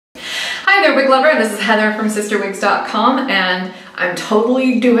Hi there, wig lover. This is Heather from CysterWigs.com, and I'm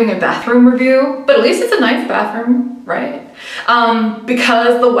totally doing a bathroom review, but at least it's a nice bathroom, right?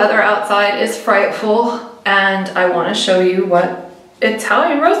 Because the weather outside is frightful, and I want to show you what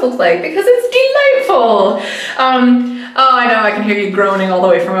Italian roast looks like because it's delightful. Oh, I know, I can hear you groaning all the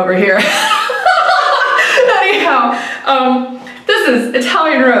way from over here. Anyhow, this is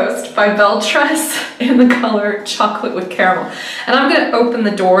Italian roast by BelleTress in the color chocolate with caramel. And I'm gonna open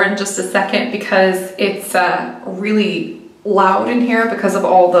the door in just a second because it's really loud in here because of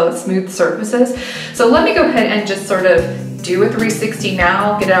all the smooth surfaces. So let me go ahead and just sort of do a 360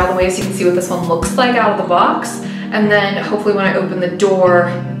 now, get it out of the way so you can see what this one looks like out of the box. And then hopefully when I open the door,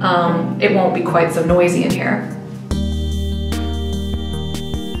 it won't be quite so noisy in here.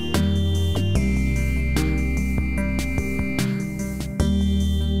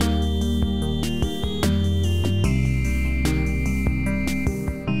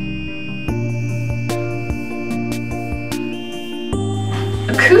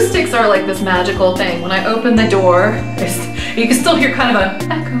 Acoustics are like this magical thing. When I open the door, you can still hear kind of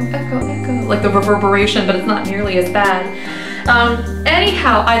an echo, echo, echo, like the reverberation, but it's not nearly as bad.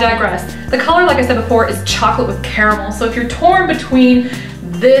 Anyhow, I digress. The color, like I said before, is chocolate with caramel. So if you're torn between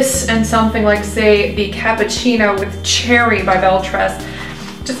this and something like, say, the cappuccino with cherry by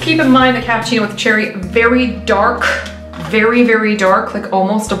BelleTress, just keep in mind the cappuccino with cherry, very dark, very, very dark, like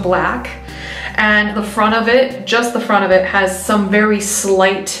almost a black. And the front of it, just the front of it, has some very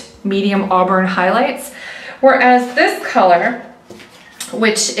slight medium auburn highlights. Whereas this color,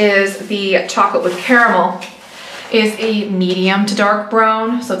 which is the chocolate with caramel, is a medium to dark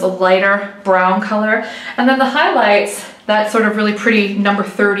brown, so it's a lighter brown color. And then the highlights, that sort of really pretty number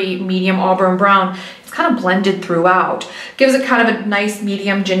 30 medium auburn brown, it's kind of blended throughout. Gives it kind of a nice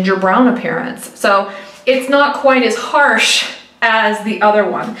medium ginger brown appearance. So it's not quite as harsh as the other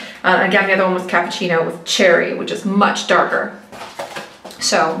one. Again, the other one was cappuccino with cherry, which is much darker.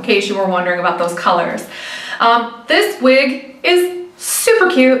 So in case you were wondering about those colors. This wig is super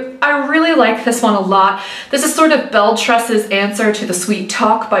cute. I really like this one a lot. This is sort of BelleTress's answer to the Sweet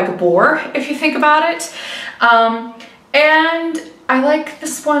Talk by Gabor, if you think about it. And I like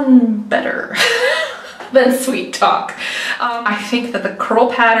this one better than Sweet Talk. I think that the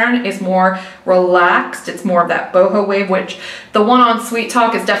curl pattern is more relaxed. It's more of that boho wave, which the one on Sweet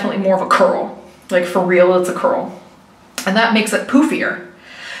Talk is definitely more of a curl. Like for real, it's a curl. And that makes it poofier.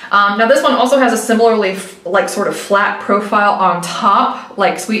 Now this one also has a similarly like sort of flat profile on top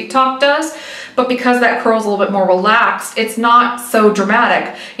like Sweet Talk does, but because that curl is a little bit more relaxed, it's not so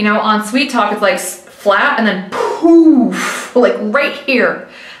dramatic. You know, on Sweet Talk it's like flat and then poof, like right here.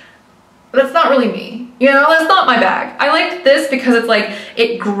 But that's not really me. You know, that's not my bag. I like this because it's like,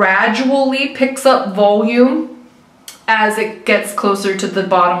 it gradually picks up volume as it gets closer to the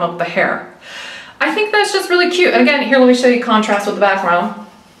bottom of the hair. I think that's just really cute. And again, here, let me show you contrast with the background.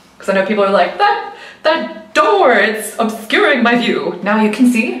 Because I know people are like, that door, it's obscuring my view. Now you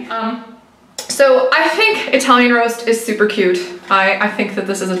can see. So I think Italian roast is super cute. I think that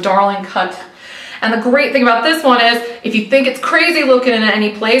this is a darling cut. And the great thing about this one is, if you think it's crazy looking in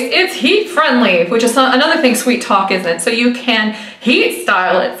any place, it's heat friendly, which is another thing Sweet Talk isn't. So you can heat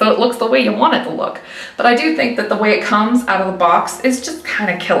style it so it looks the way you want it to look. But I do think that the way it comes out of the box is just kind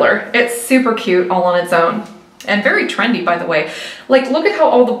of killer. It's super cute all on its own. And very trendy, by the way. Like, look at how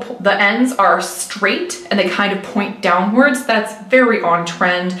all the ends are straight and they kind of point downwards. That's very on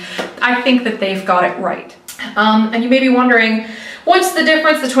trend. I think that they've got it right. And you may be wondering, what's the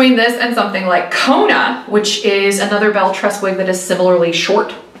difference between this and something like Kona, which is another BelleTress wig that is similarly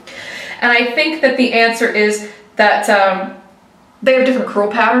short? And I think that the answer is that they have different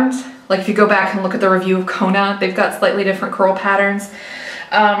curl patterns. Like if you go back and look at the review of Kona, they've got slightly different curl patterns.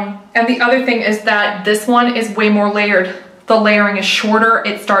 And the other thing is that this one is way more layered. The layering is shorter.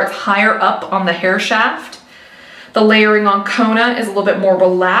 It starts higher up on the hair shaft. The layering on Kona is a little bit more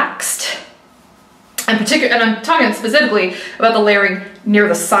relaxed. And I'm talking specifically about the layering near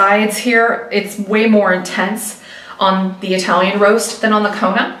the sides here. It's way more intense on the Italian roast than on the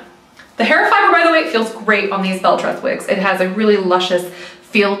Kona. The hair fiber, by the way, feels great on these BelleTress wigs. It has a really luscious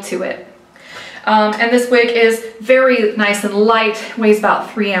feel to it. And this wig is very nice and light, weighs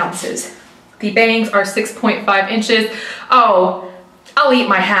about 3 ounces. The bangs are 6.5 inches. Oh, I'll eat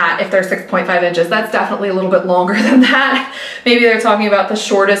my hat if they're 6.5 inches. That's definitely a little bit longer than that. Maybe they're talking about the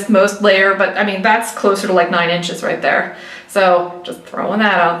shortest, most layer, but I mean, that's closer to like 9 inches right there. So just throwing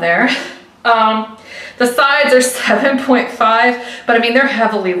that out there. The sides are 7.5, but I mean, they're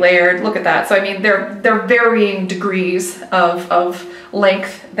heavily layered. Look at that. So I mean, they're varying degrees of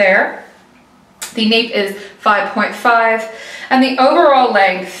length there. The nape is 5.5, and the overall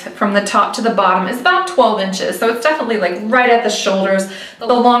length from the top to the bottom is about 12 inches. So it's definitely like right at the shoulders. The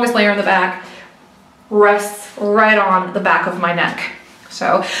longest layer in the back rests right on the back of my neck.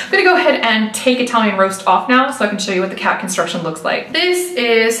 So I'm gonna go ahead and take Italian roast off now so I can show you what the cap construction looks like. This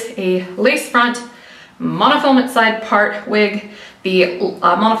is a lace front monofilament side part wig. The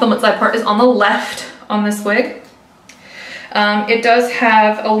monofilament side part is on the left on this wig. It does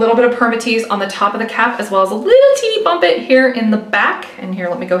have a little bit of permatease on the top of the cap, as well as a little teeny bump it here in the back. And here,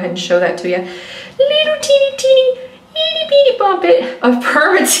 let me go ahead and show that to you. Little teeny itty bitty bump it of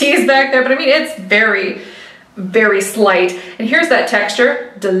permatease back there, but I mean, it's very, very slight. And here's that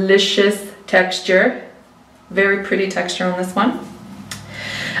texture, delicious texture. Very pretty texture on this one.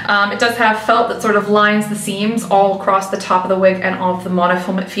 It does have felt that sort of lines the seams all across the top of the wig and all of the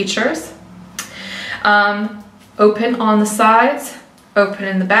monofilament features. Open on the sides, open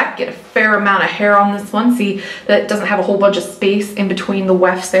in the back, get a fair amount of hair on this one. See that it doesn't have a whole bunch of space in between the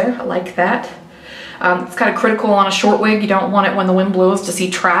wefts there. I like that. It's kind of critical on a short wig. You don't want it when the wind blows to see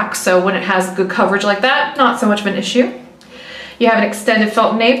tracks, so when it has good coverage like that, not so much of an issue. You have an extended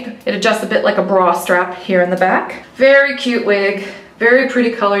felt nape. It adjusts a bit like a bra strap here in the back. Very cute wig. Very pretty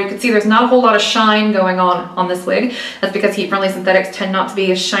color. You can see there's not a whole lot of shine going on this wig. That's because heat-friendly synthetics tend not to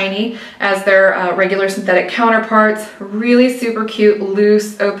be as shiny as their regular synthetic counterparts. Really super cute,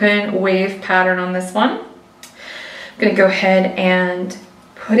 loose, open wave pattern on this one. I'm gonna go ahead and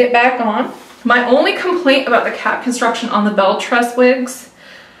put it back on. My only complaint about the cap construction on the BelleTress wigs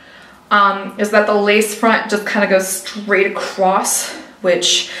is that the lace front just kind of goes straight across,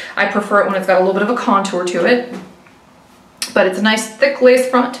 which I prefer it when it's got a little bit of a contour to it. But it's a nice thick lace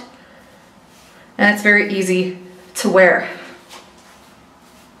front, and it's very easy to wear.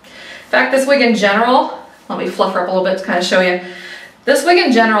 In fact, this wig in general, let me fluff her up a little bit to kind of show you. This wig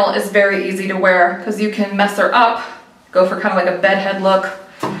in general is very easy to wear because you can mess her up, go for kind of like a bedhead look,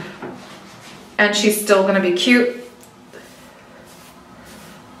 and she's still gonna be cute.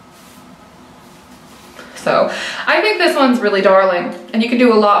 So I think this one's really darling, and you can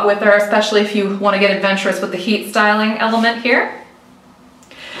do a lot with her, especially if you want to get adventurous with the heat styling element here.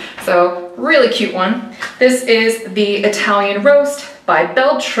 So really cute one. This is the Italian Roast by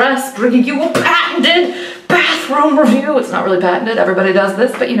BelleTress, bringing you a patented bathroom review. It's not really patented, everybody does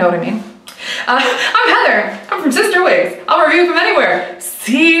this, but you know what I mean. I'm Heather, I'm from CysterWigs. I'll review from anywhere.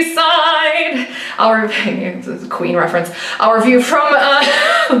 Seaside. It's a Queen reference. I'll review from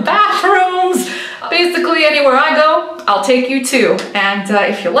bathrooms. Basically anywhere I go, I'll take you to. And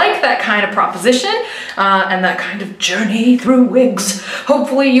if you like that kind of proposition and that kind of journey through wigs,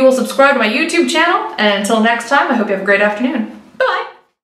 hopefully you will subscribe to my YouTube channel. And until next time, I hope you have a great afternoon. Bye.